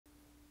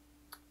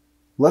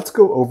Let's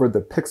go over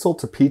the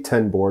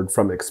Pixel2P10 board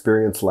from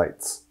Experience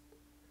Lights.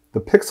 The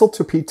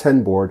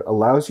Pixel2P10 board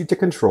allows you to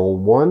control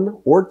one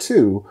or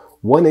two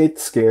 1/8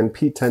 scan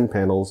P10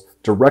 panels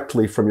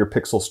directly from your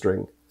Pixel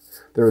string.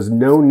 There is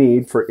no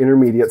need for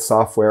intermediate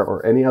software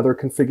or any other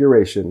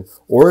configuration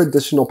or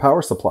additional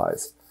power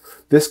supplies.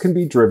 This can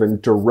be driven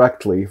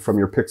directly from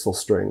your Pixel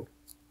string.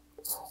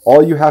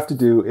 All you have to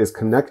do is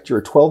connect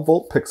your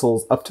 12-volt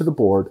pixels up to the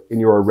board and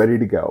you are ready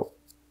to go.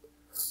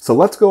 So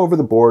let's go over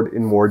the board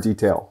in more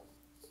detail.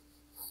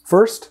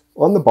 First,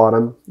 on the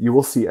bottom, you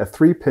will see a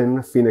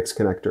 3-pin Phoenix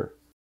connector.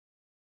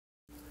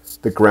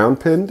 The ground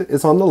pin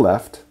is on the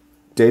left,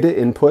 data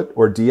input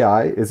or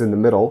DI is in the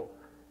middle,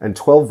 and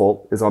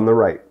 12-volt is on the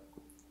right.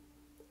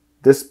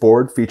 This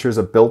board features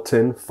a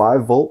built-in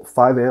 5-volt,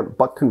 5-amp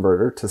buck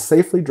converter to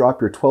safely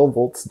drop your 12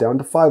 volts down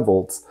to 5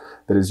 volts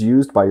that is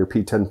used by your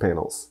P10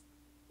 panels.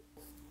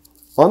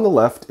 On the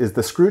left is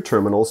the screw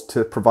terminals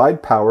to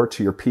provide power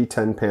to your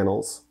P10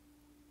 panels.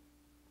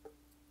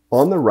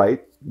 On the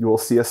right, you will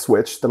see a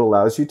switch that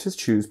allows you to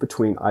choose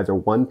between either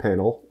one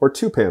panel or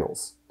two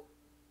panels.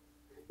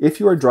 If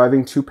you are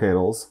driving two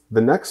panels, the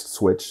next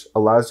switch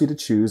allows you to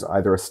choose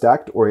either a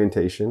stacked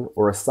orientation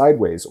or a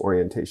sideways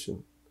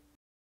orientation.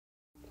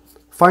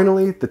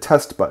 Finally, the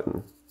test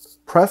button.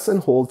 Press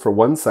and hold for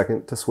 1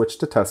 second to switch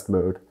to test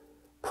mode.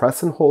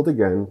 Press and hold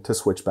again to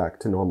switch back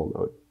to normal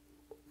mode.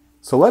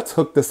 So let's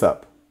hook this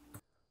up.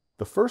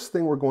 The first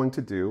thing we're going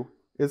to do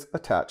is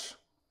attach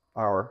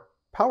our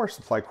power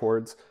supply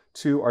cords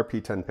to our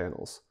P10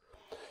 panels.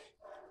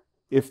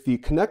 If the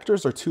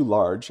connectors are too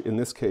large, in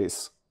this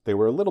case, they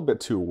were a little bit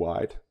too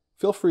wide,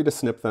 feel free to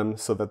snip them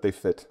so that they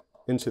fit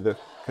into the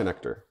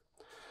connector.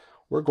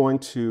 We're going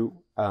to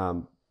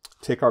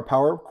take our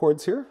power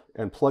cords here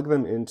and plug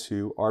them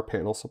into our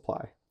panel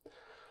supply.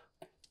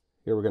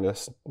 Here we're going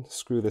to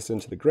screw this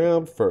into the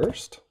ground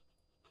first.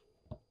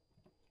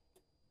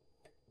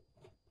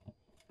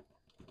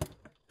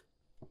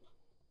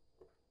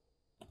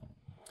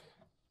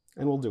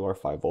 And we'll do our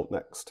 5-volt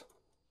next.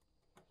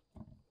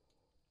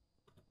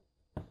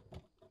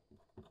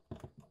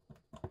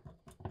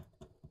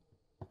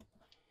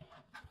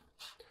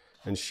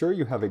 Ensure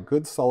you have a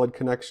good solid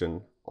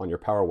connection on your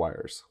power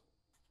wires.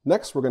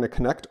 Next, we're going to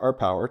connect our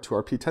power to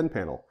our P10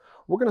 panel.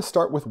 We're going to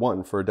start with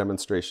one for a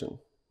demonstration.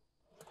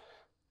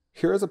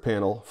 Here is a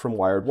panel from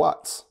Wired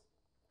Watts.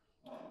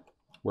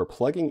 We're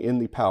plugging in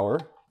the power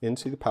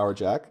into the power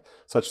jack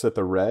such that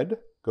the red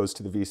goes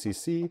to the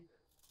VCC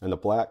and the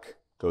black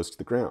goes to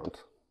the ground.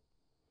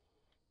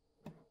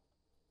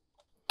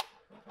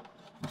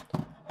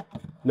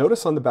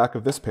 Notice on the back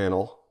of this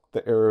panel,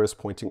 the arrow is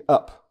pointing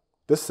up.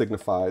 This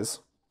signifies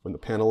when the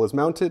panel is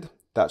mounted,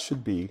 that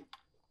should be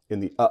in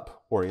the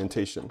up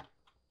orientation.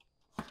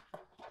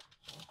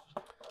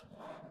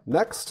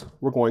 Next,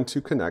 we're going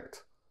to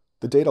connect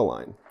the data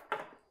line.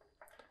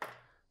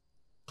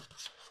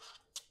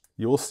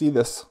 You will see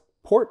this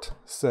port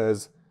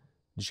says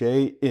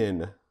J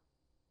in.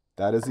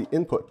 That is the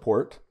input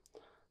port.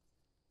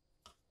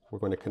 We're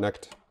going to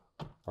connect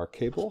our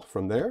cable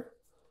from there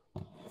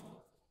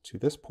to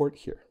this port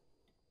here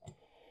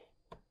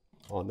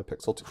on the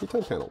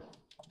Pixel2P10 panel.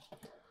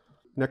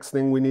 Next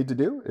thing we need to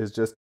do is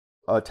just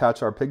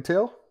attach our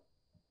pigtail.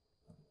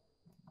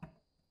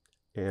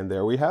 And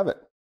there we have it.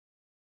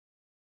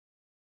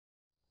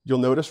 You'll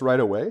notice right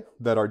away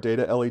that our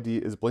data LED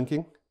is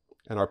blinking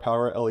and our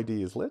power LED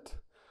is lit.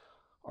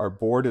 Our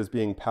board is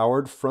being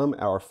powered from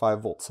our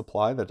 5-volt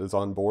supply that is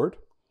on board.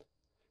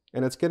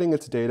 And it's getting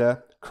its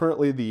data.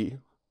 Currently, the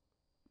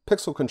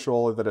Pixel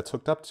controller that it's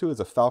hooked up to is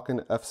a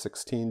Falcon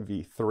F16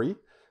 V3,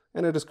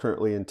 and it is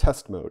currently in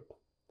test mode.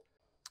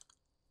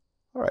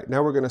 All right,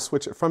 now we're going to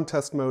switch it from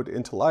test mode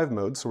into live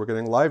mode, so we're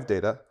getting live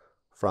data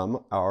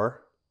from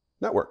our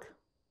network.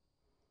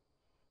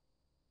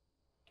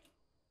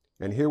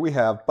 And here we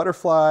have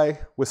butterfly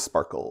with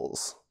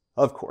sparkles.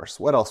 Of course,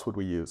 what else would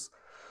we use?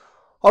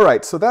 All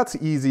right, so that's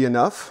easy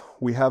enough.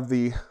 We have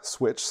the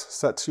switch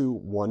set to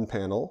one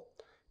panel.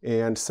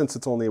 And since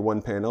it's only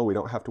one panel, we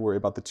don't have to worry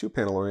about the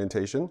 2-panel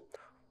orientation.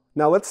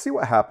 Now let's see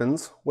what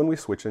happens when we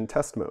switch in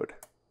test mode.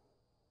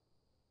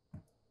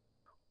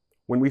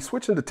 When we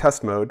switch into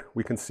test mode,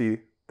 we can see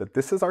that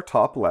this is our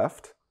top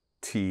left,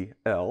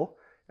 TL,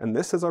 and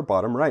this is our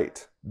bottom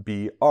right,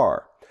 BR.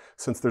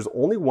 Since there's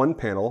only one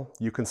panel,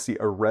 you can see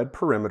a red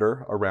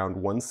perimeter around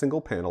one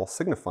single panel,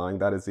 signifying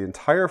that is the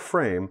entire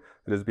frame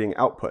that is being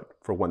output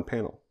for one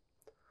panel.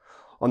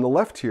 On the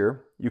left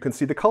here, you can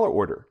see the color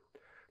order.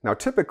 Now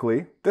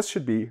typically, this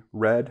should be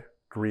red,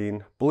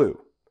 green,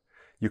 blue.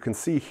 You can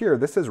see here,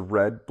 this is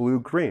red, blue,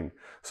 green.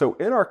 So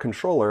in our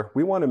controller,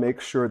 we want to make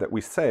sure that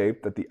we say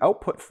that the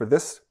output for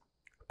this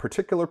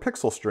particular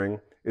pixel string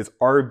is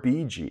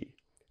RBG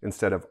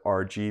instead of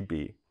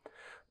RGB.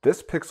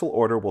 This pixel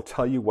order will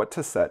tell you what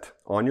to set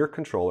on your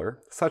controller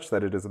such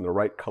that it is in the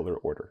right color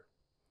order.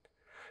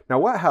 Now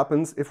what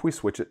happens if we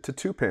switch it to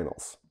 2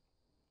 panels?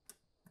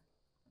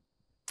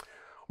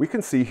 We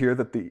can see here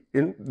that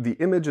the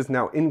image is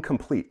now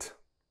incomplete.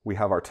 We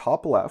have our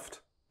top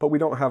left, but we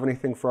don't have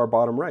anything for our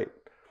bottom right.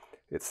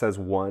 It says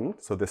 1,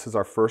 so this is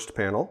our first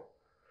panel.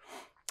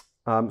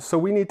 So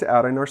we need to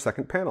add in our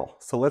second panel.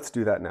 So let's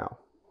do that now.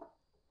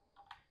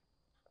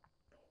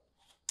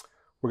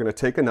 We're going to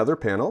take another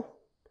panel,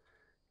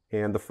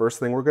 and the first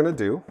thing we're going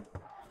to do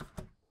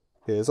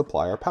is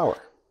apply our power.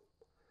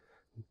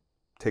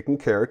 Taking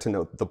care to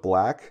note that the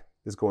black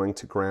is going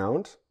to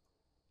ground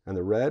and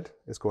the red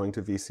is going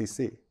to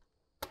VCC.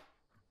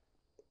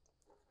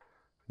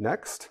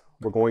 Next,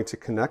 we're going to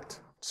connect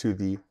to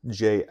the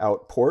J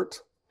out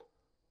port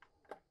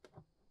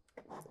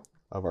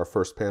of our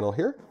first panel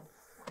here,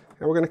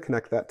 and we're going to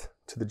connect that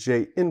to the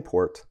J in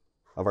port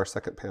of our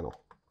second panel.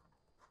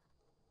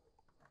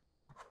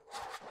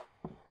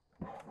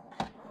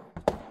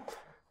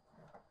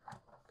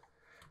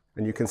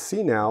 And you can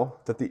see now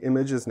that the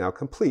image is now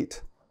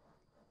complete.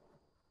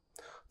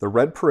 The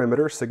red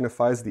perimeter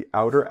signifies the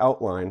outer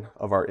outline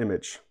of our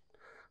image.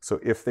 So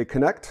if they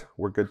connect,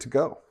 we're good to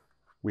go.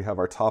 We have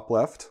our top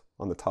left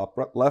on the top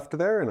left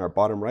there and our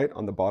bottom right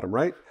on the bottom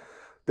right.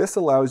 This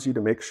allows you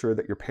to make sure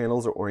that your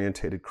panels are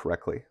orientated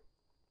correctly.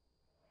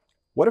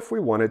 What if we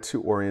wanted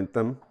to orient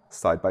them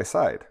side by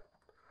side?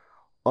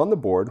 On the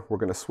board, we're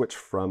going to switch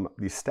from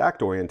the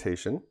stacked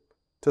orientation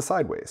to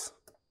sideways.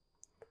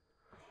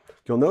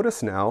 You'll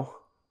notice now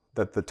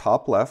that the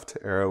top left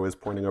arrow is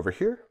pointing over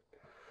here.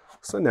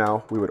 So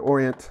now we would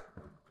orient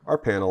our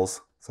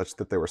panels such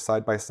that they were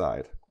side by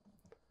side,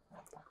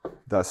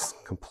 thus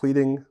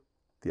completing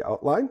the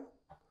outline.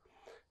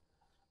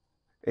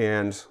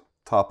 And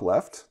top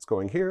left is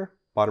going here,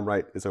 bottom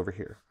right is over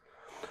here.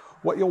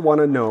 What you'll want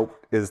to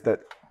note is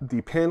that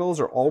the panels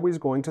are always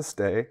going to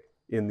stay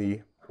in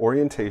the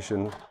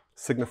orientation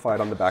signified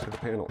on the back of the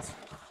panels.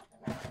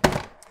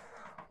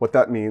 What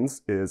that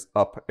means is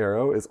up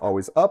arrow is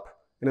always up,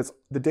 and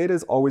the data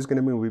is always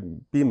going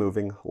to be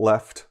moving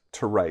left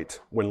to right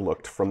when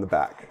looked from the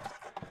back.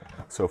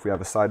 So if we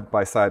have a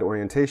side-by-side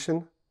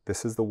orientation,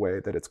 this is the way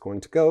that it's going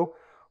to go,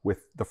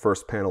 with the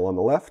first panel on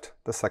the left,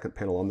 the second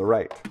panel on the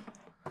right.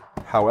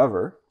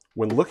 However,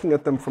 when looking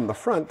at them from the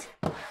front,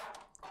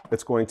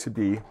 it's going to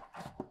be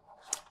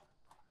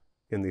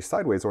in the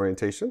sideways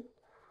orientation.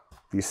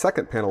 The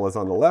second panel is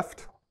on the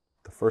left,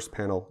 the first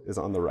panel is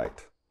on the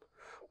right.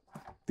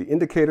 The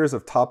indicators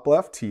of top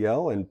left,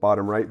 TL, and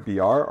bottom right,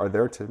 BR, are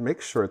there to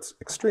make sure it's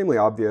extremely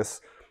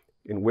obvious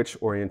in which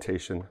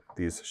orientation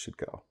these should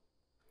go.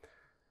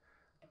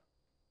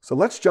 So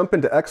let's jump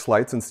into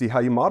X-Lights and see how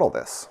you model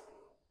this.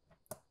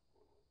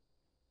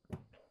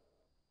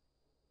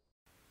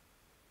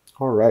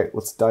 All right,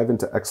 let's dive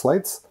into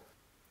X-Lights.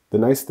 The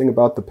nice thing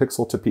about the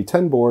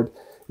Pixel2P10 board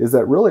is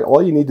that really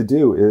all you need to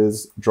do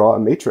is draw a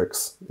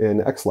matrix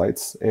in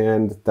X-Lights,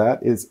 and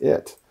that is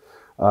it.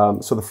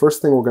 So the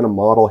first thing we're going to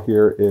model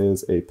here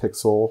is a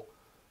single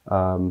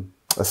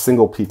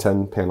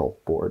P10 panel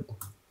board.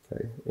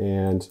 Okay,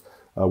 and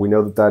we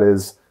know that that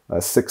is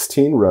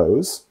 16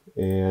 rows,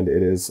 and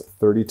it is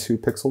 32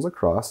 pixels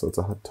across, so it's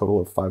a total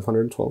of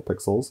 512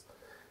 pixels.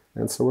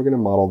 And so we're going to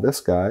model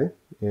this guy,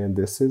 and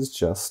this is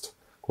just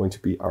going to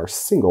be our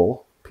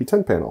single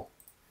P10 panel.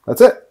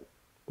 That's it.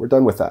 We're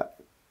done with that.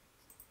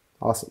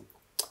 Awesome.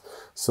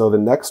 So the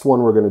next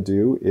one we're going to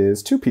do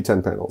is two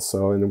P10 panels.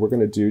 And we're going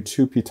to do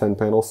two P10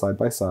 panels side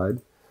by side.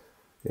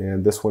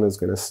 And this one is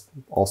going to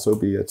also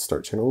be a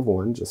start channel of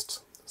 1,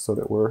 just so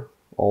that we're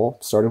all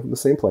starting from the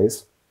same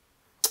place.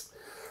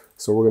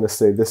 So we're going to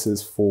say this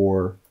is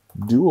for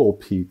dual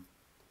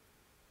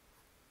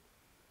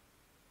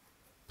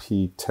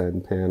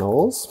P10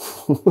 panels,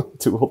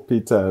 dual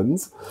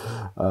P10s.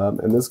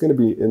 And this is going to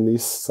be in the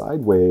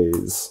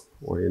sideways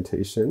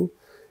orientation.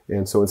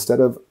 And so instead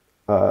of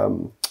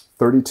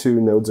 32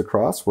 nodes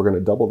across, we're going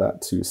to double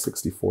that to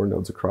 64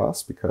 nodes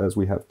across because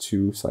we have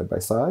two side by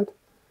side.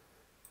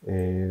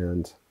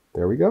 And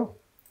there we go.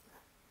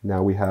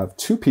 Now we have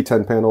two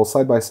P10 panels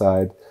side by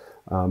side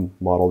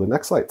modeled in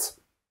X-Lights.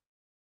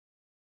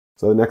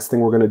 So the next thing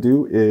we're going to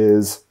do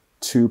is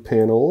two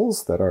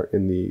panels that are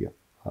in the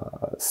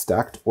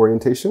stacked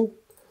orientation.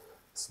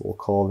 So we'll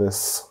call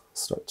this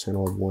start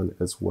channel of 1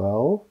 as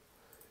well.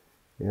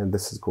 And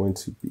this is going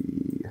to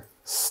be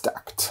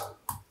stacked.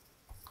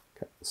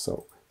 Okay,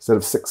 so instead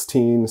of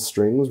 16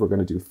 strings, we're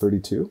going to do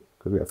 32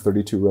 because we have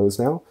 32 rows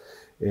now.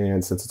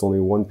 And since it's only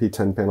one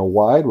P10 panel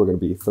wide, we're going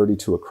to be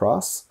 32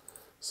 across.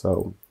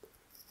 So,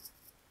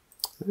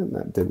 and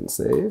that didn't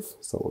save.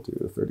 So we'll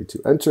do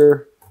 32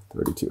 enter,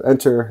 32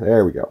 enter.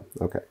 There we go.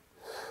 Okay.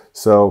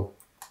 So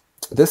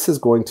this is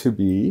going to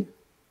be,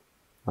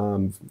 it's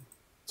going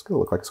to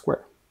look like a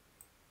square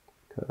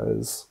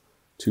because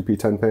two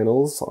P10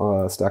 panels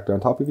stacked on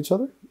top of each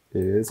other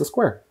is a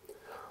square.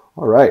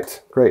 All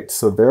right, great.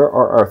 So there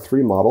are our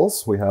three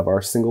models. We have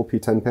our single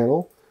P10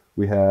 panel.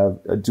 We have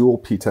a dual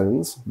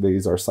P10s.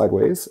 These are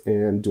sideways,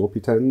 and dual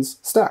P10s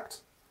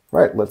stacked. All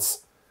right,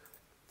 let's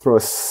throw a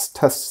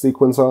test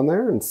sequence on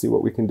there and see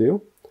what we can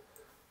do.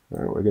 All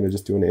right, we're going to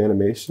just do an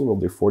animation. We'll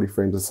do 40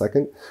 frames a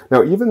second.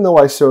 Now, even though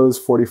I shows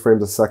 40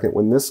 frames a second,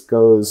 when this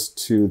goes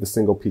to the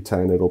single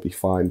P10, it'll be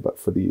fine. But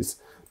for these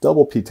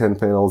double P10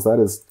 panels, that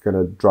is going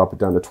to drop it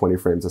down to 20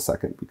 frames a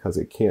second because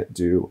it can't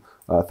do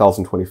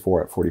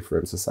 1024 at 40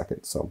 frames a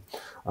second. So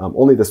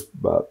only this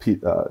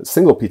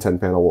single P10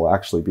 panel will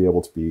actually be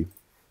able to be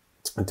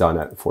done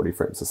at 40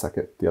 frames a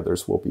second. The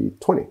others will be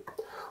 20.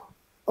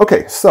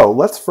 Okay, so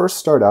let's first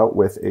start out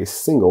with a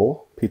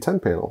single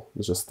P10 panel.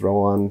 Let's just throw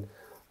on,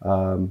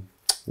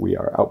 we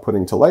are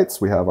outputting to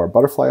lights, we have our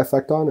butterfly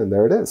effect on, and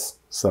there it is.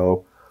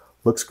 So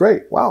looks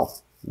great. Wow,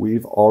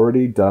 we've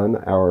already done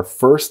our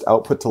first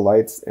output to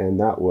lights, and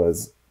that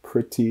was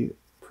pretty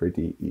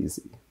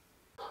easy.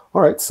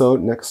 All right, so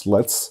next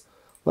let's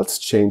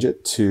change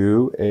it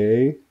to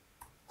a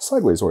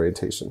sideways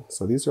orientation.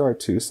 So these are our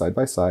two side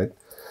by side.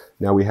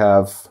 Now we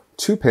have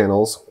two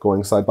panels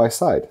going side by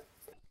side.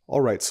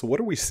 All right, so what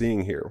are we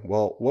seeing here?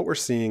 Well, what we're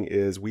seeing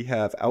is we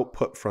have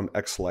output from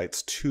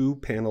X-Lights, 2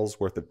 panels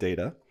worth of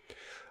data,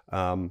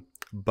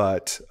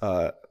 but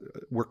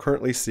we're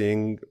currently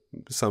seeing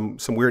some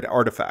weird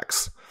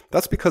artifacts.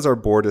 That's because our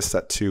board is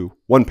set to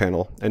 1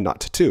 panel and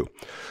not to 2.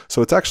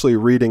 So it's actually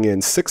reading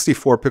in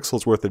 64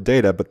 pixels worth of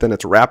data, but then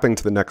it's wrapping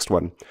to the next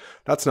one.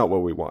 That's not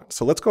what we want.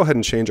 So let's go ahead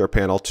and change our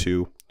panel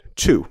to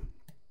 2.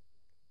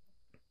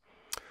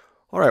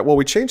 All right, well,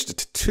 we changed it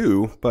to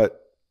 2,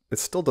 but it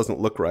still doesn't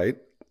look right.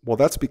 Well,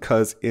 that's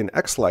because in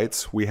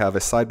X-Lights, we have a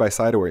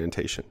side-by-side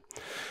orientation.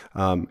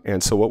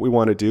 And so what we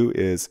want to do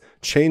is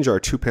change our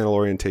 2-panel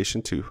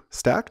orientation to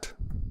stacked,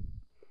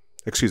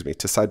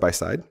 to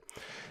side-by-side.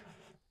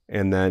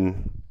 And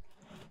then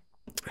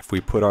if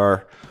we put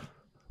our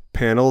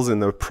panels in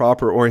the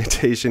proper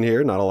orientation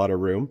here, not a lot of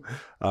room,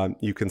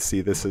 you can see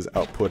this is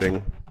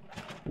outputting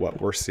what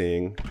we're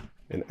seeing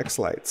in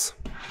X-Lights.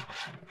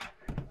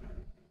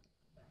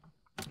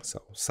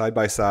 So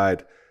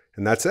side-by-side,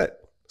 and that's it.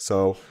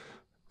 So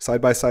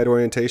side-by-side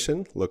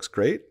orientation looks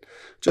great.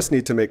 Just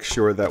need to make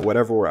sure that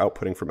whatever we're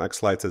outputting from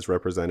X-Lights is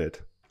represented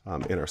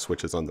in our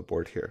switches on the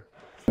board here.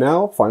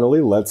 Now,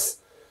 finally, let's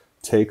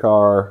take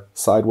our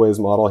sideways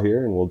model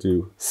here and we'll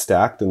do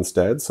stacked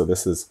instead. So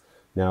this is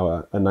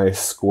now a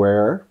nice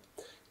square,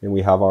 and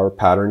we have our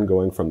pattern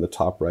going from the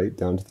top right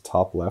down to the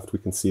top left. We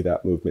can see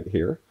that movement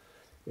here,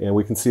 and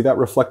we can see that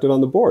reflected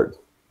on the board.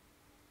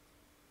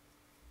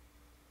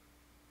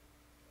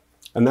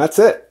 And that's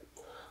it.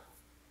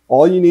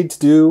 All you need to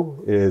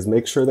do is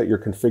make sure that you're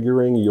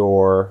configuring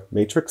your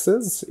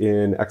matrices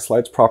in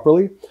X-Lights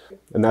properly,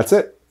 and that's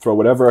it. Throw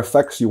whatever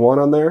effects you want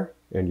on there,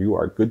 and you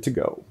are good to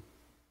go.